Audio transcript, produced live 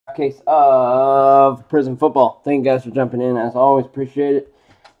Case of Prizm football. Thank you guys for jumping in. As always, appreciate it.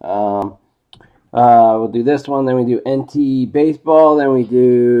 We'll do this one, then we do NT baseball, then we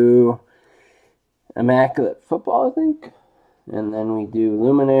do immaculate football, I think, and then we do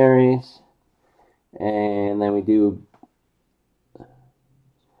luminaries, and then we do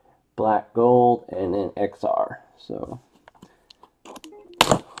black gold, and then XR. So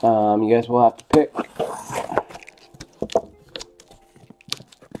you guys will have to pick.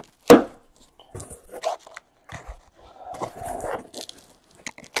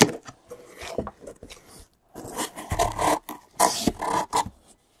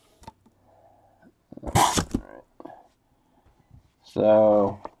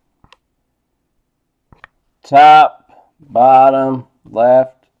 So, top, bottom,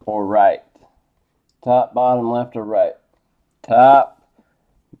 left, or right. Top, bottom, left, or right. Top,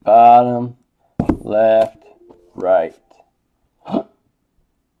 bottom, left, right.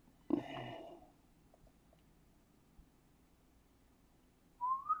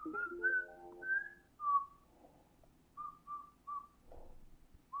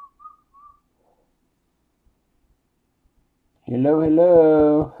 Hello,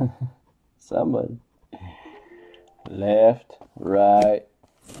 hello. Somebody. Left, right,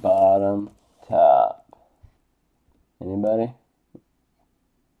 bottom, top. Anybody?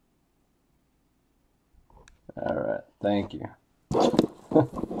 Alright, thank you. We're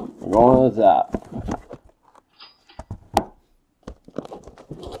going to the top.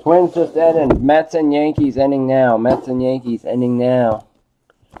 Twins just ended. Mets and Yankees ending now. Mets and Yankees ending now.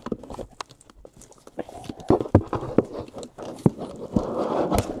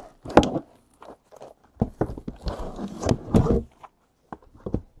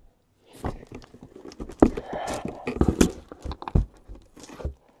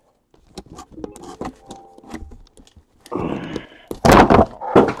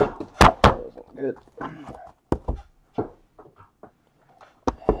 Good.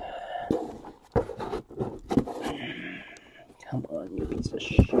 Come on, you piece of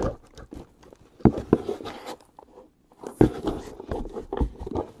shit.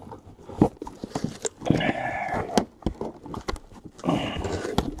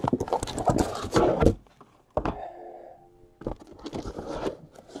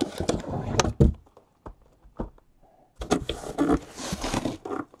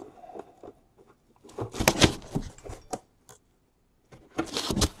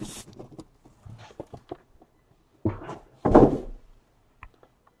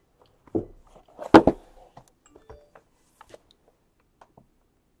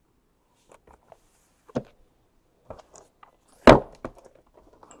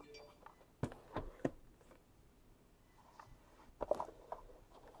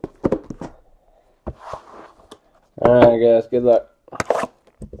 Alright guys, good luck.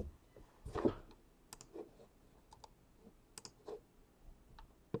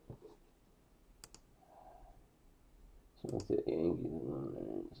 So let's hit Yankees on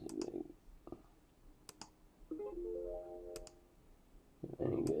there.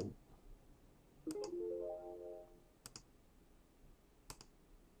 Any good?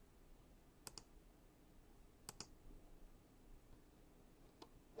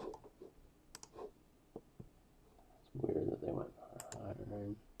 It's weird that they went higher.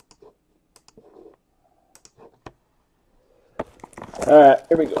 Alright,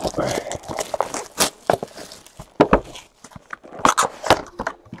 here we go.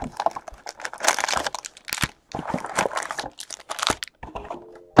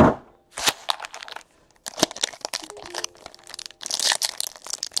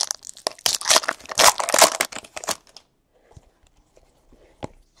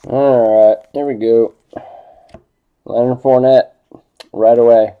 Alright, here we go. Leonard Fournette, right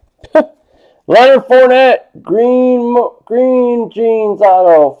away. Leonard Fournette, green jeans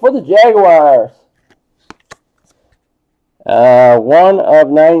auto for the Jaguars. 1 of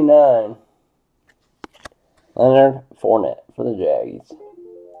 99. Leonard Fournette for the Jaggies.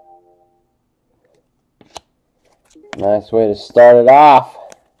 Nice way to start it off,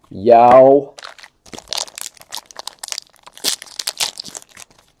 yo.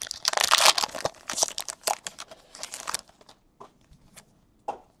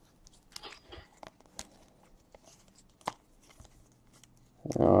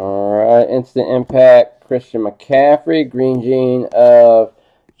 Alright, instant impact, Christian McCaffrey, green jean of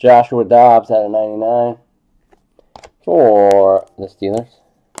Joshua Dobbs out of 99 for the Steelers.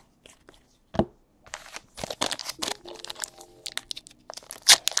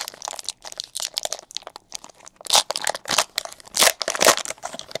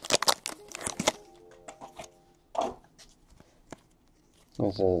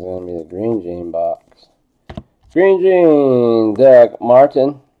 This is going to be the Green Jean box. Green Jean, Doug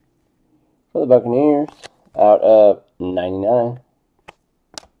Martin for the Buccaneers out of 99.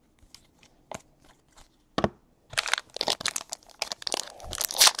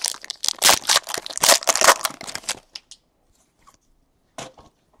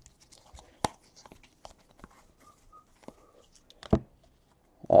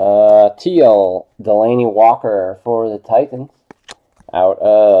 Teal, Delaney Walker for the Titans out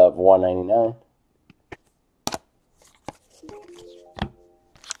of 199.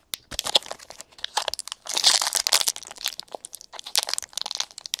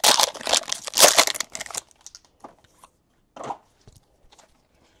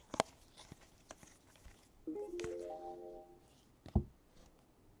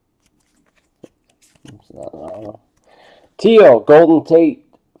 Teal, Golden Tate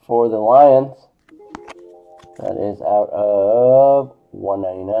for the Lions. That is out of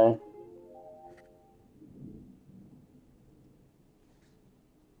 199.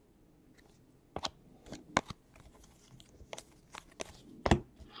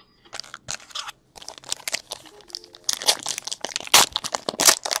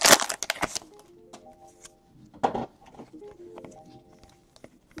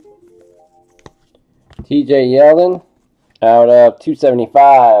 TJ Yeldon out of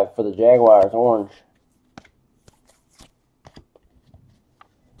 275 for the Jaguars, orange.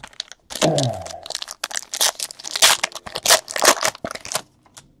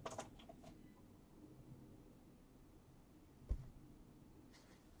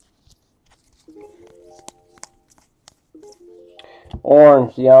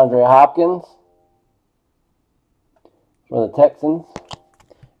 Orange, DeAndre Hopkins for the Texans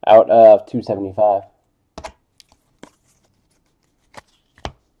out of 275.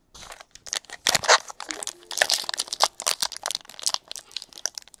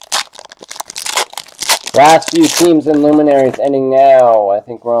 Last few teams and luminaries ending now. I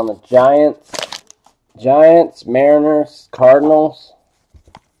think we're on the Giants, Mariners, Cardinals.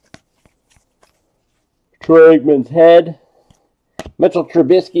 Troy Aikman's head. Mitchell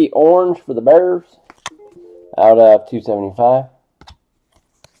Trubisky, orange for the Bears out of 275.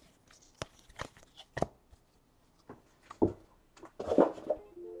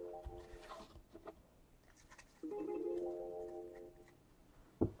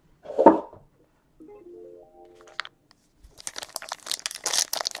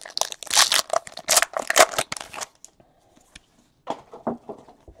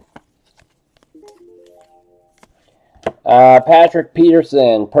 Patrick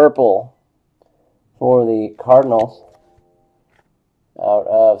Peterson, purple for the Cardinals out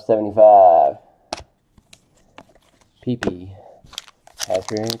of 75. PP.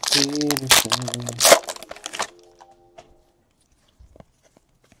 Patrick Peterson.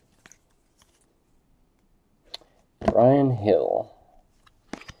 Brian Hill.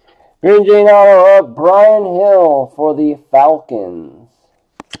 Green Jean auto of Brian Hill for the Falcons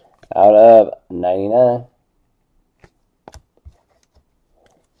out of 99.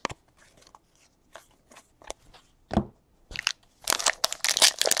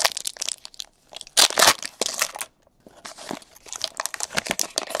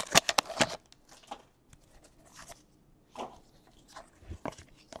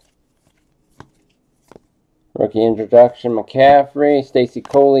 Rookie introduction, McCaffrey, Stacy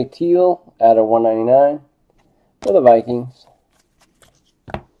Coley, teal out of 199 for the Vikings.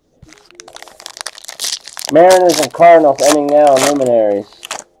 Mariners and Cardinals ending now in luminaries.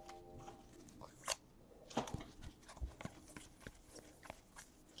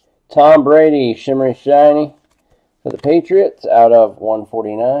 Tom Brady, shimmery shiny for the Patriots out of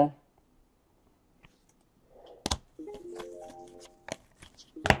 149.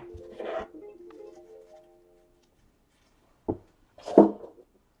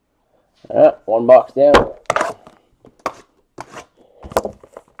 One box down.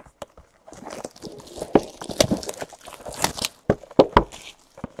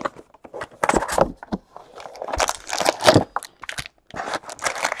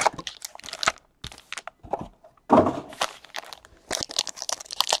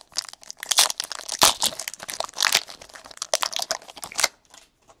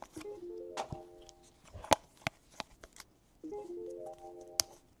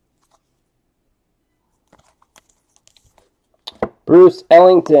 Bruce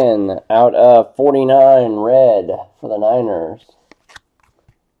Ellington out of 49, red for the Niners.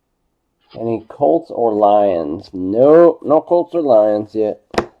 Any Colts or Lions? No Colts or Lions yet.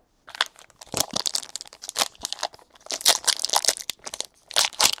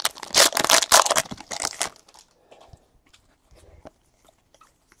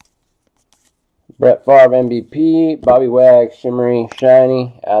 Brett Favre MVP, Bobby Wag Shimmery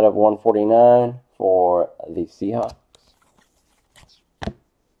Shiny out of 149 for the Seahawks.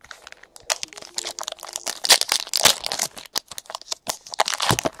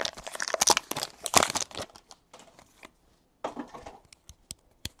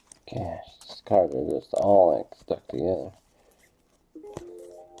 Gosh, these cards are just all like stuck together.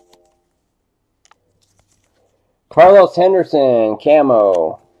 Carlos Henderson,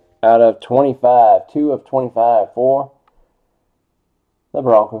 camo, out of 25. 2 of 25 for the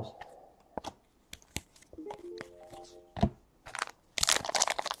Broncos.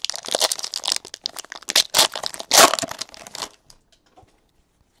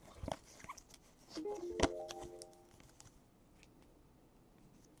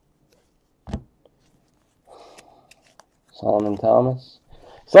 Solomon Thomas.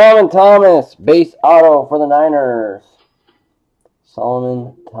 Solomon Thomas, base auto for the Niners.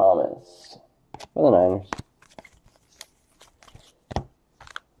 Solomon Thomas for the Niners.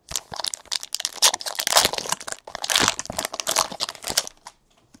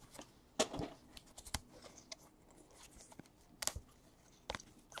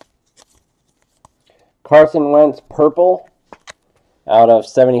 Carson Wentz, purple, out of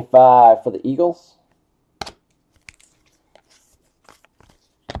 75 for the Eagles.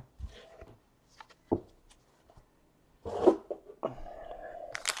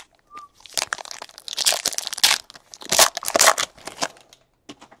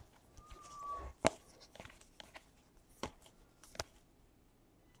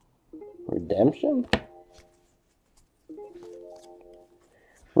 Redemption?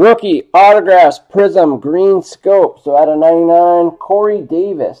 Rookie autographs, Prizm, green scope. So out of 99, Corey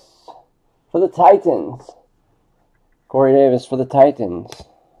Davis for the Titans. Corey Davis for the Titans.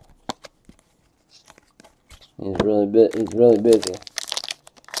 He's really busy.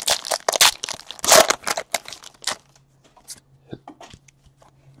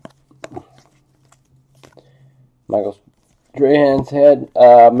 Michael Strahan's head.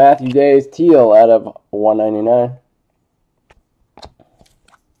 Matthew Day's teal out of 199.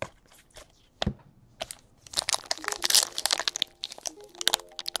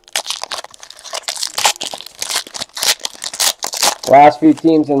 Last few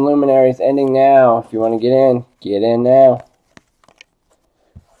teams and luminaries ending now. If you want to get in now.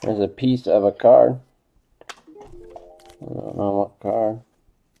 There's a piece of a card. I don't know what card.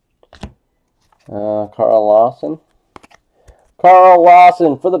 Carl Lawson. Carl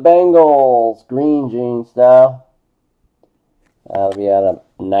Lawson for the Bengals. Green jean style. That'll be out of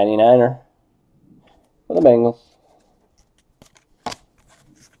 99er for the Bengals.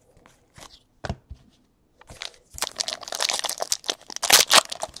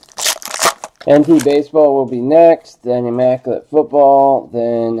 NT Baseball will be next, then Immaculate Football,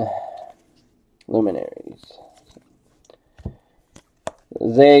 then Luminaries.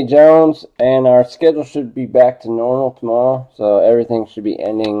 Zay Jones, and our schedule should be back to normal tomorrow, so everything should be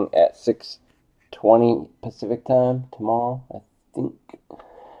ending at 6:20 Pacific time tomorrow, I think.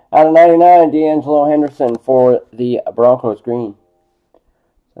 Out of 99, D'Angelo Henderson for the Broncos green.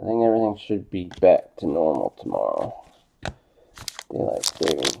 I think everything should be back to normal tomorrow. Daylight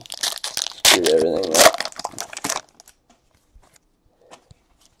saving screwed everything up.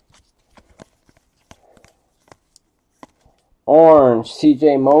 Orange,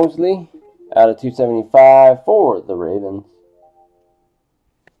 CJ Mosley, out of 275 for the Ravens.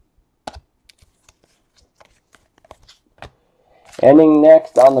 Ending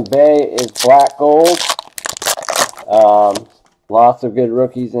next on the bay is black gold. Lots of good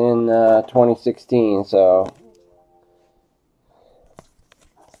rookies in 2016, so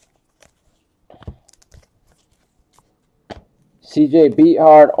CJ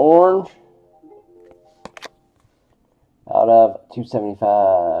Beathard orange out of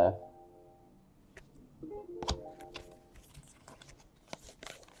 275.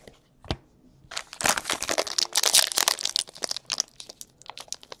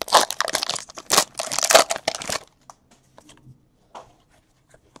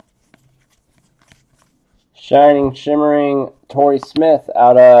 Shining, shimmering Torrey Smith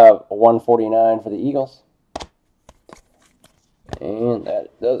out of 149 for the Eagles. And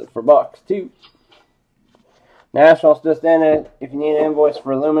that does it for box 2. Nationals just ended. If you need an invoice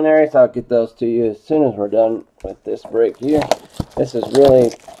for luminaries, I'll get those to you as soon as we're done with this break here. This is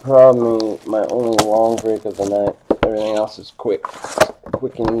really probably my only long break of the night. Everything else is quick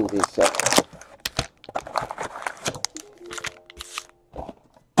and easy. So.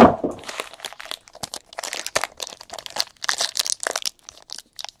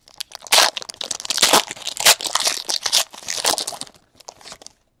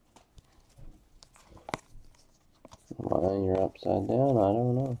 You're upside down. I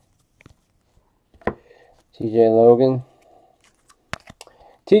don't know. TJ Logan.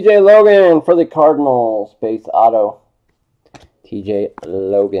 TJ Logan for the Cardinals. Base auto. TJ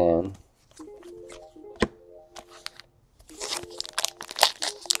Logan.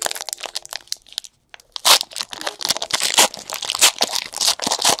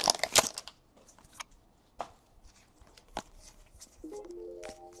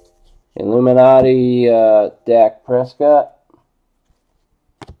 Illuminati, Dak Prescott.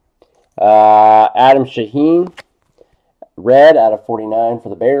 Adam Shaheen, red out of 49 for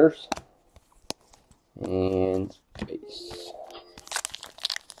the Bears. And base.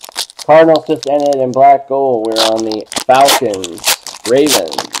 Cardinals just ended in black gold. We're on the Falcons,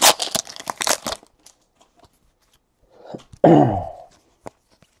 Ravens.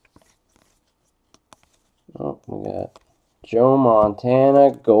 Oh, we got Joe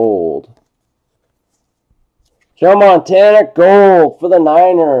Montana gold. Joe Montana gold for the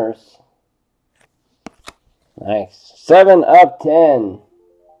Niners. Nice. 7 of 10.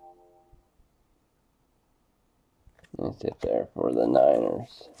 That's it there for the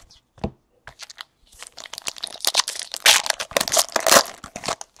Niners.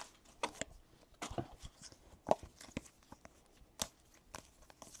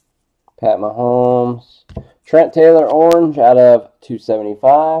 Pat Mahomes. Trent Taylor orange out of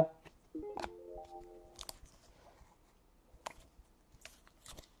 275.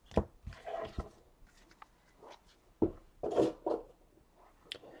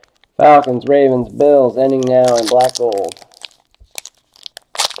 Falcons, Ravens, Bills, ending now in black gold.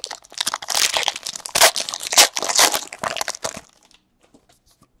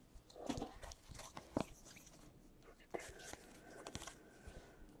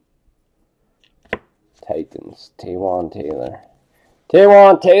 Titans, Taywan Taylor.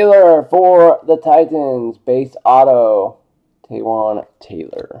 Taywan Taylor for the Titans, base auto. Taywan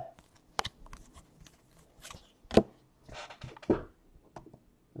Taylor.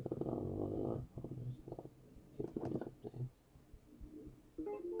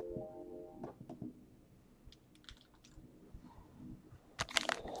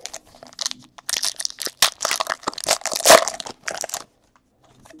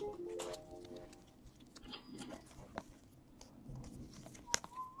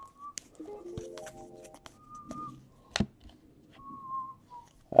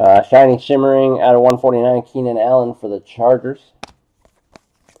 Shiny Shimmering out of 149, Keenan Allen for the Chargers.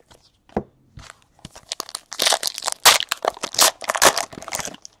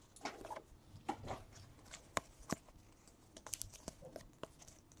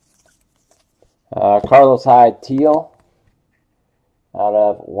 Carlos Hyde Teal out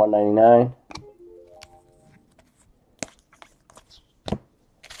of 199.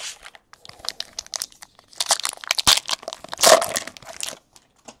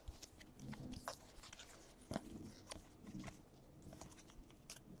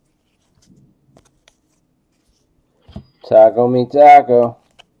 Taco me taco.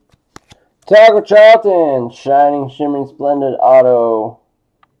 Taco Charlton, Shining Shimmering Splendid Auto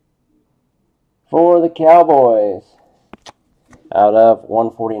for the Cowboys out of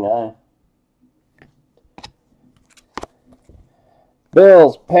 149.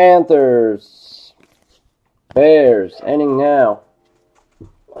 Bills, Panthers, Bears, ending now.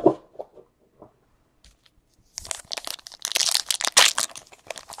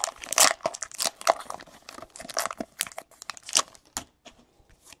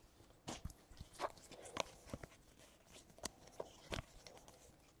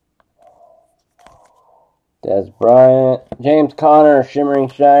 Des Bryant, James Conner, Shimmering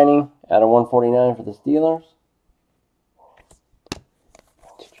Shining out of 149 for the Steelers.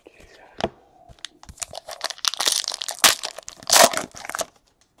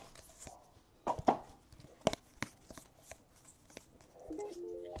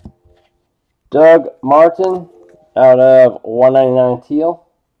 Doug Martin out of 199 Teal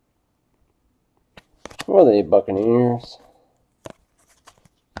for the Buccaneers.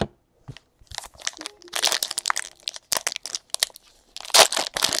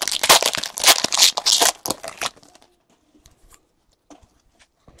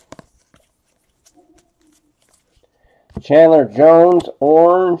 Chandler Jones,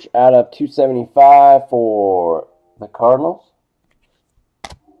 orange, out of 275 for the Cardinals.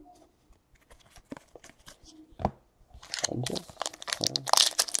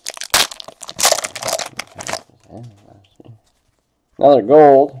 Another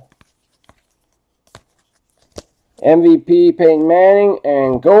gold. MVP Peyton Manning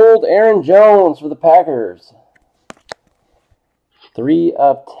and gold Aaron Jones for the Packers. 3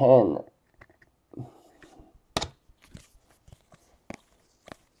 of 10.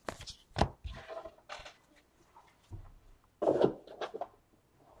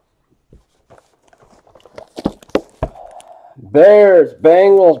 Bears,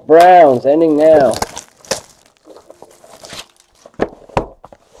 Bengals, Browns, ending now.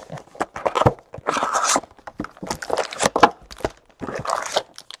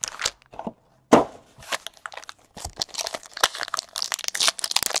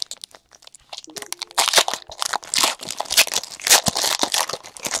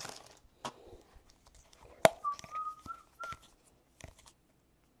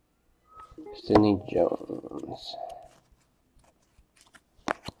 Sidney Jones.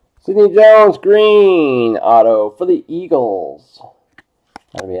 Sidney Jones, green auto for the Eagles.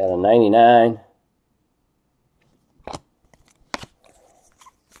 That'll be out of 99.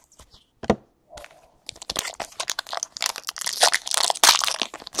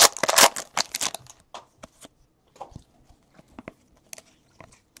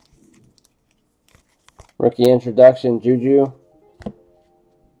 Rookie introduction, Juju.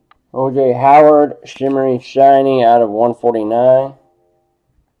 O.J. Howard, shimmery, shiny, out of 149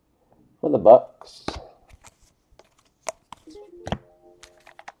 for the Bucks.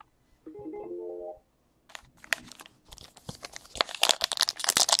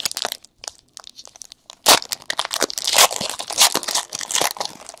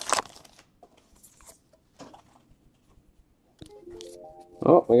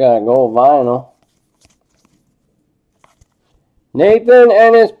 Oh, we got a gold vinyl. Nathan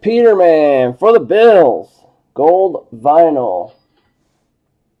and his Peterman for the Bills. Gold vinyl.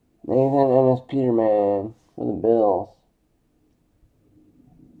 Nathan and his Peterman for the Bills.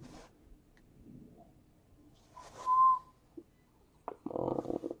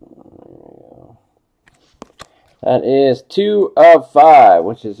 That is 2 of 5,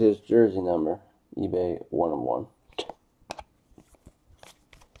 which is his jersey number. eBay 1 of 1.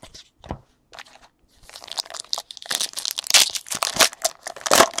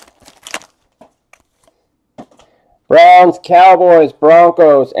 Browns, Cowboys,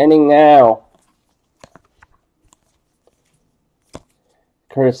 Broncos, ending now.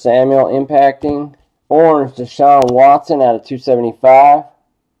 Curtis Samuel impacting. Orange, Deshaun Watson out of 275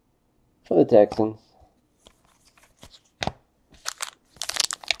 for the Texans.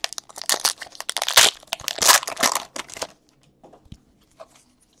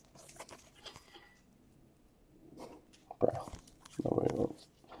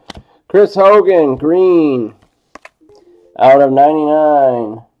 Chris Hogan, green, out of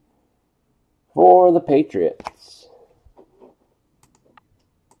 99 for the Patriots.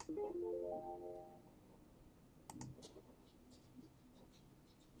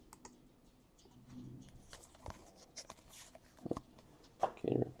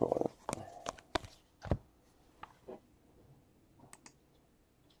 Okay, report.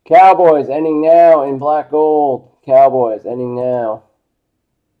 Cowboys ending now in black gold. Cowboys ending now.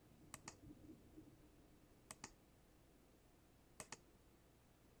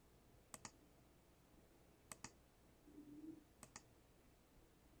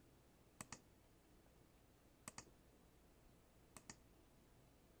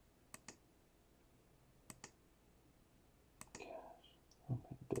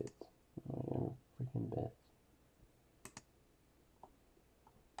 Freaking bits.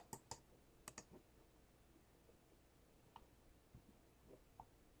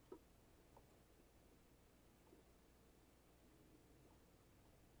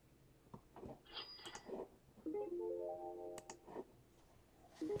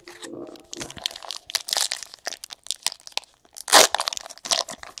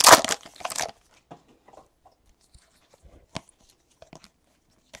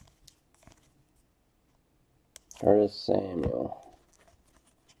 Curtis Samuel.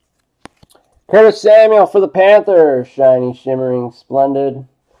 Curtis Samuel for the Panthers. Shiny, shimmering, splendid.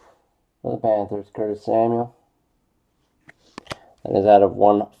 For the Panthers, Curtis Samuel. That is out of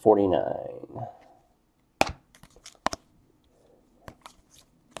 149.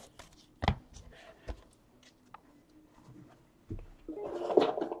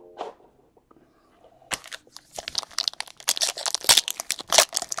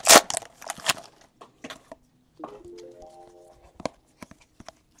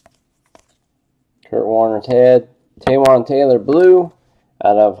 Kurt Warner's head. Taywan Taylor blue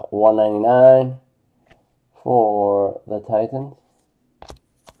out of 199 for the Titans.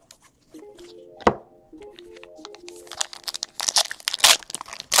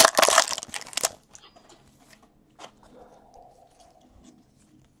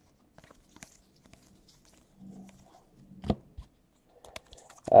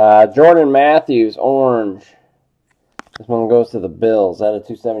 Jordan Matthews, orange. This one goes to the Bills out of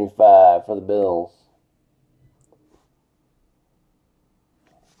 275 for the Bills.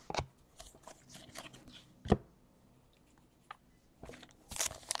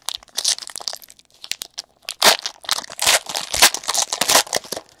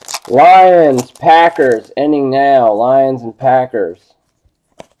 Lions, Packers, ending now. Lions and Packers.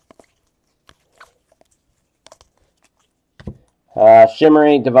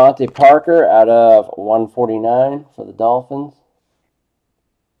 Shimmery Devontae Parker out of 149 for the Dolphins.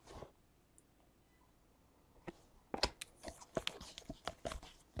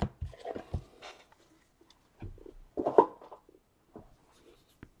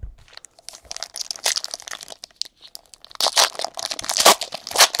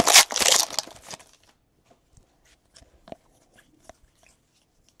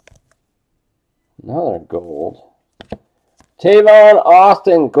 Another gold. Tavon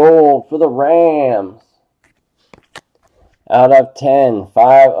Austin gold for the Rams. Out of 10.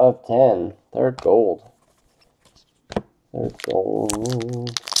 5 of 10. Third gold. Third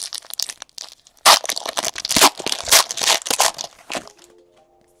gold.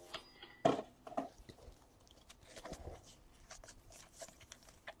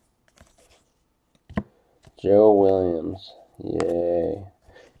 Joe Williams. Yay.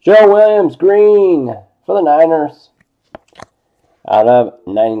 Joe Williams green for the Niners. Out of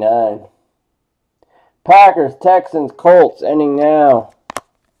 99. Packers, Texans, Colts, ending now.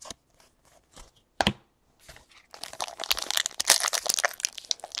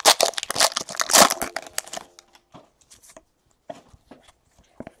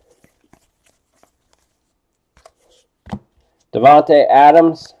 Devontae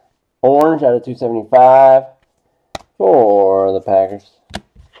Adams, orange out of 275 for the Packers.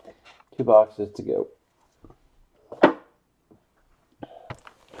 2 boxes to go.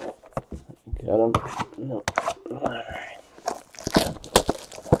 Got him? No. All right.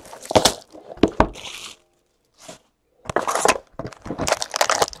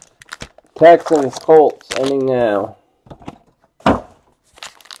 Texans, Colts, ending now.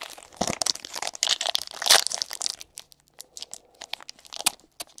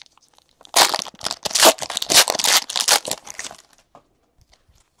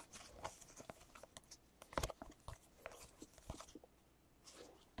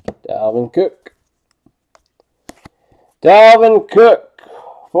 Dalvin Cook. Dalvin Cook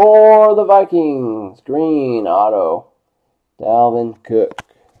for the Vikings. Green auto. Dalvin Cook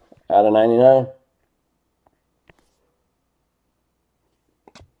out of 99.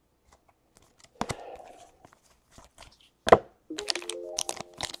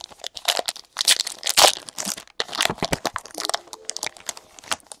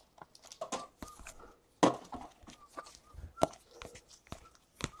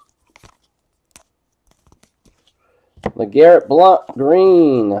 LeGarrette Blount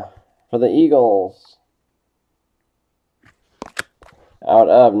green for the Eagles. Out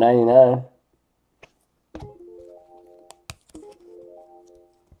of 99.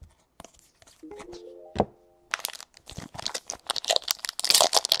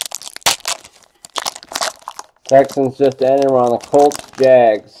 Texans just ended. We're on the Colts,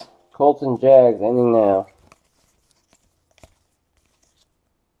 Jags. Colts and Jags ending now.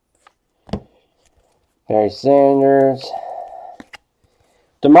 Barry Sanders.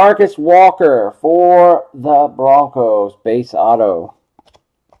 DeMarcus Walker for the Broncos. Base auto.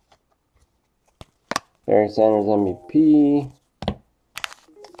 Barry Sanders MVP.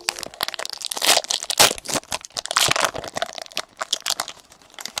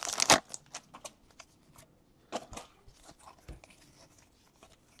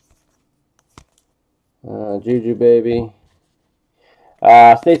 Juju baby.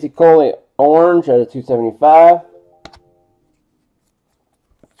 Stacy Coley orange out of 275.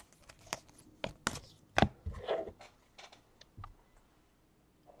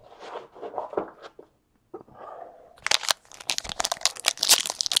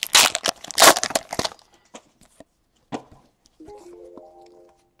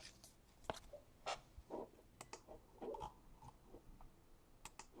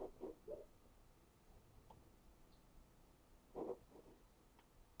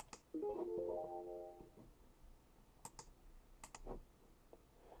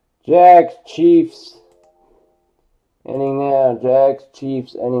 Jags, Chiefs, ending now. Jags,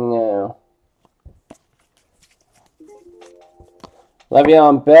 Chiefs, ending now.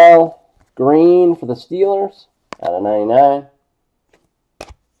 Le'Veon Bell, green for the Steelers, out of 99.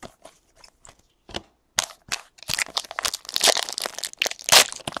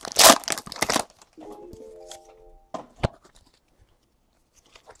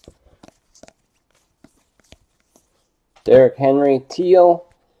 Derrick Henry, teal.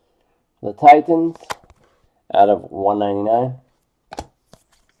 The Titans, out of 199.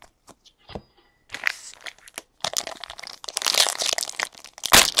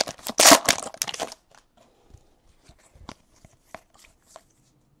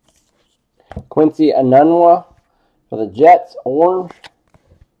 Quincy Enunwa for the Jets, orange.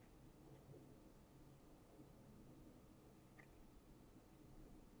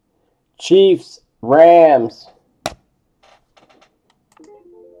 Chiefs, Rams.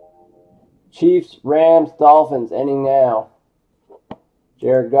 Chiefs, Rams, Dolphins, ending now.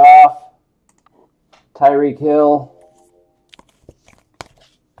 Jared Goff, Tyreek Hill,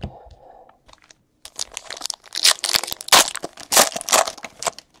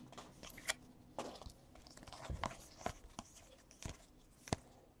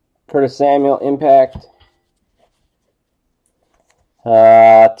 Curtis Samuel, impact.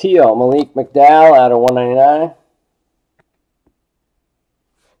 Teal, Malik McDowell out of 199.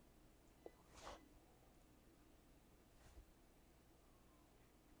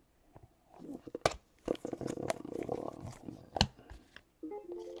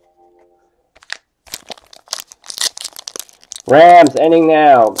 Rams, ending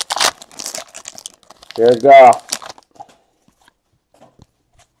now. Jared Goff.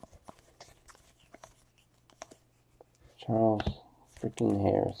 Charles freaking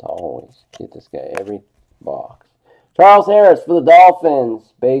Harris, always get this guy every box. Charles Harris for the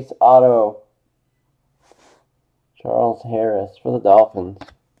Dolphins, base auto. Charles Harris for the Dolphins.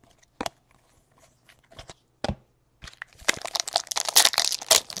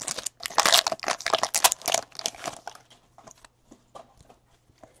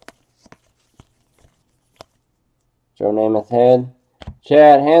 Joe Namath head.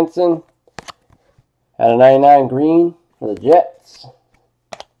 Chad Hansen out of 99 green for the Jets.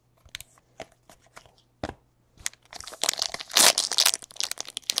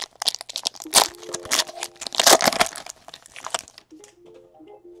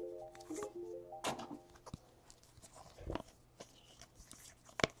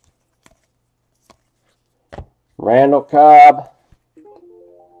 Randall Cobb,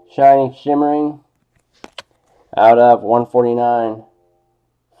 shiny shimmering, out of 149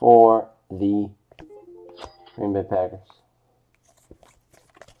 for the Green Bay Packers.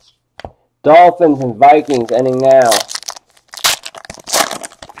 Dolphins and Vikings ending now.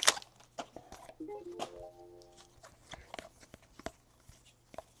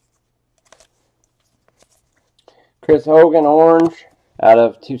 Chris Hogan, orange, out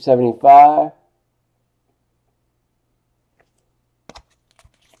of 275.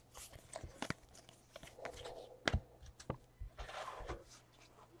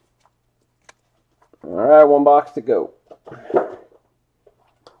 Alright, one box to go.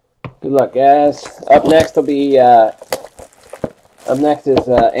 Good luck, guys. Up next will be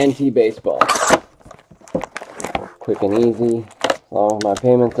NT baseball. Quick and easy, as long as my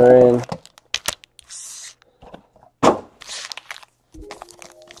payments are in.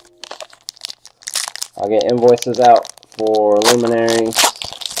 I'll get invoices out for luminaries.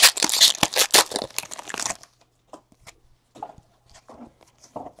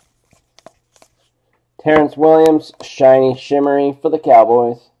 Terrence Williams, shiny shimmery for the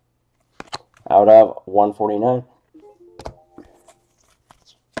Cowboys, out of 149.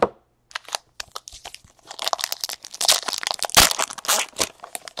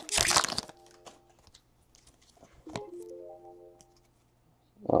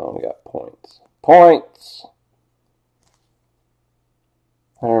 Oh, we got points. Points!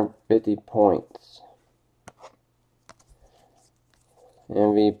 150 points.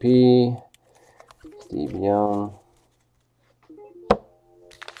 MVP, Steve Young.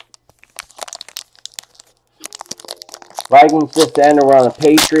 Vikings just ended. We're on the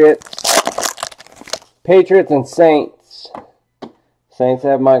Patriots. Patriots and Saints. Saints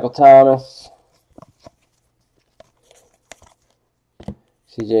have Michael Thomas.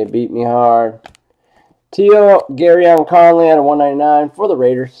 CJ beat me hard. Teal, Garyon Conley out of 199 for the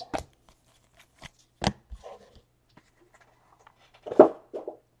Raiders.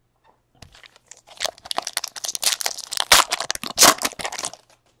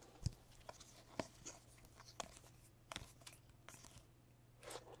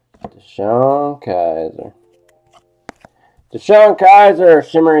 DeShone Kizer. DeShone Kizer,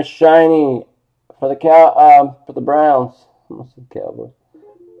 shimmery shiny for the Browns. Almost said Cowboys.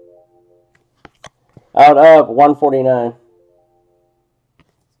 Out of 149.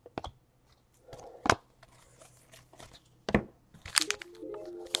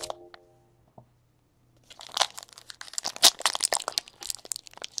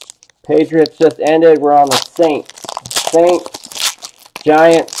 Patriots just ended. We're on the Saints. Saints,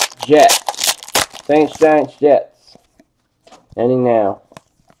 Giants, Jets. Saints, Giants, Jets. Ending now.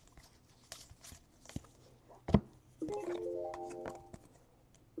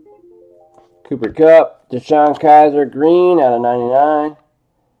 Cooper Kupp, DeShone Kizer, green out of 99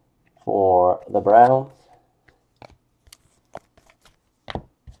 for the Browns.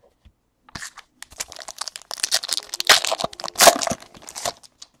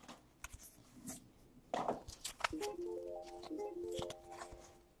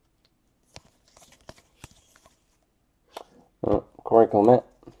 Corey Clement.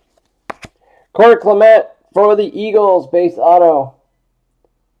 Corey Clement for the Eagles, base auto.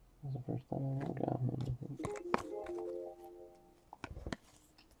 This is the first time I ever got him, I think.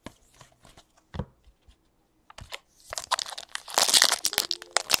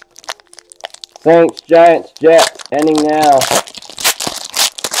 Saints, Giants, Jets, ending now.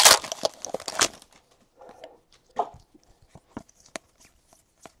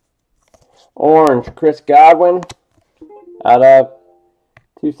 Orange, Chris Godwin, out of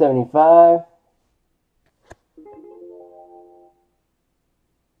 275.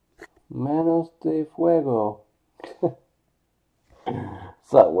 Manos de Fuego.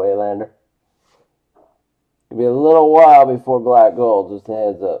 What's up, Waylander? It'll be a little while before black gold, just a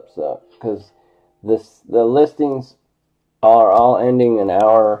heads up. So, because the listings are all ending an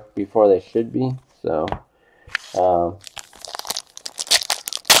hour before they should be. So,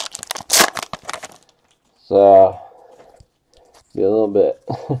 be a little bit.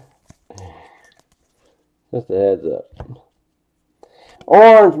 Just a heads up.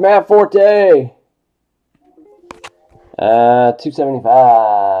 Orange, Matt Forte.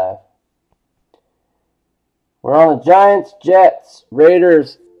 275. We're on the Giants, Jets,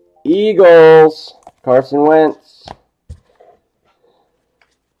 Raiders, Eagles. Carson Wentz.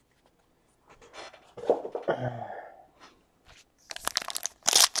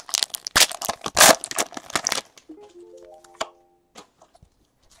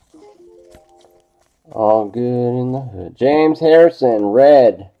 All good in the hood. James Harrison,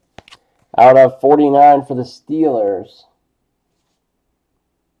 red. Out of 49 for the Steelers.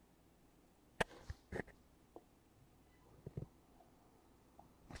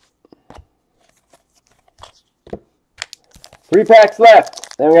 Three packs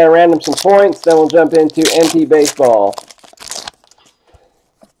left. Then we're going to random some points. Then we'll jump into NT Baseball.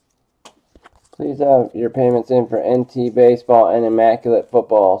 Please have your payments in for NT Baseball and Immaculate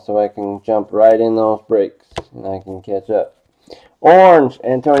Football so I can jump right in those breaks and I can catch up. Orange,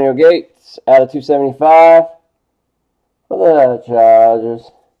 Antonio Gates, out of 275 for the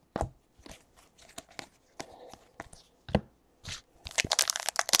Chargers.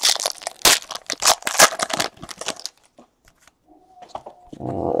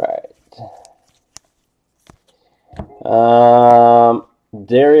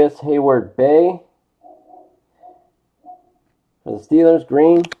 Darius Hayward Bay for the Steelers,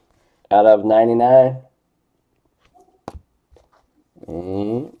 green, out of 99.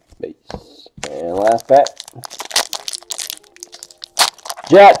 And base. And last pack.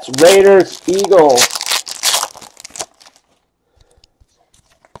 Jets, Raiders, Eagles.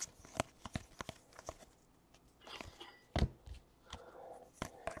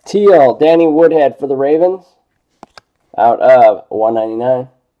 Teal, Danny Woodhead for the Ravens. Out of 199.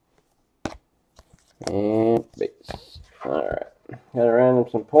 And base. Alright. Gotta random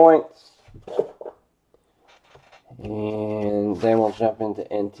some points. And then we'll jump into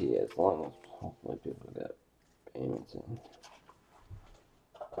NT as long as hopefully people got payments in.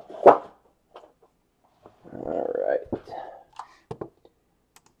 Alright.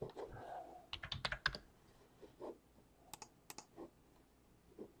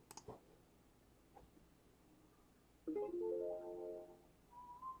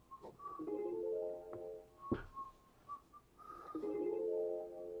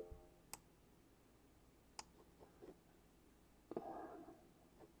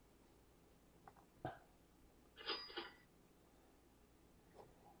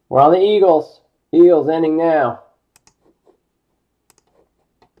 We're on the Eagles. Eagles ending now.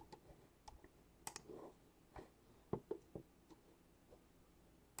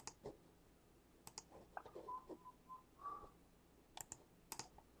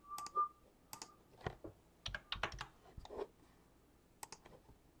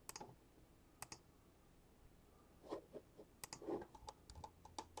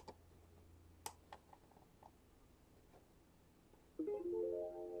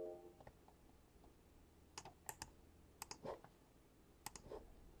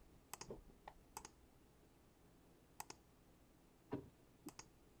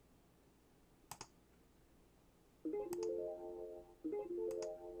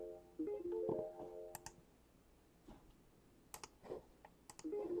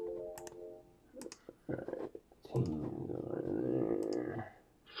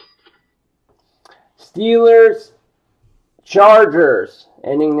 Steelers, Chargers,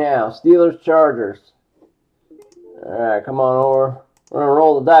 Ending now. Steelers, Chargers. Alright, come on over. We're going to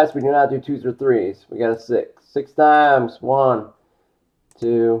roll the dice. We do not do 2s or 3s. We got a 6. 6 times. 1,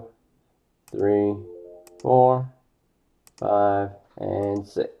 2, 3, 4, 5, and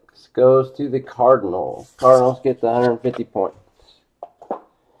 6. Goes to the Cardinals. Cardinals get the 150 points.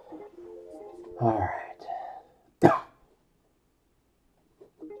 Alright.